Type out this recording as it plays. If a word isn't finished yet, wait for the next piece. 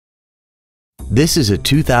This is a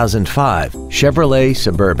 2005 Chevrolet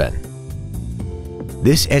Suburban.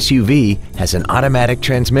 This SUV has an automatic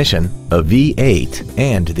transmission, a V8,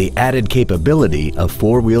 and the added capability of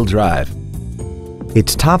four-wheel drive.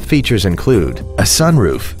 Its top features include a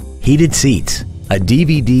sunroof, heated seats, a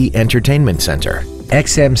DVD entertainment center,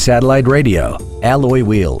 XM satellite radio, alloy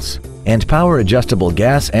wheels, and power-adjustable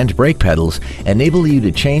gas and brake pedals enable you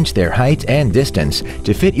to change their height and distance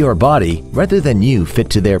to fit your body rather than you fit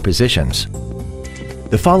to their positions.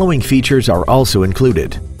 The following features are also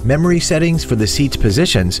included: memory settings for the seat's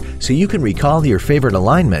positions so you can recall your favorite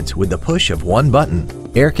alignments with the push of one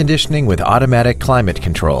button, air conditioning with automatic climate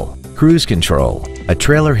control, cruise control, a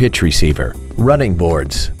trailer hitch receiver, running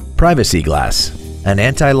boards, privacy glass, an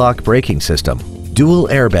anti-lock braking system, dual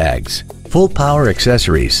airbags, full power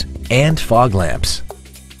accessories, and fog lamps.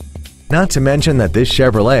 Not to mention that this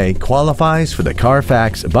Chevrolet qualifies for the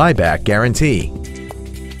Carfax buyback guarantee.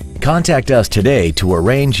 Contact us today to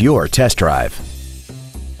arrange your test drive.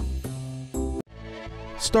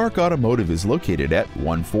 Stark Automotive is located at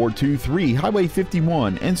 1423 Highway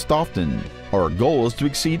 51 in Stoughton. Our goal is to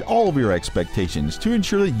exceed all of your expectations to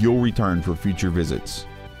ensure that you'll return for future visits.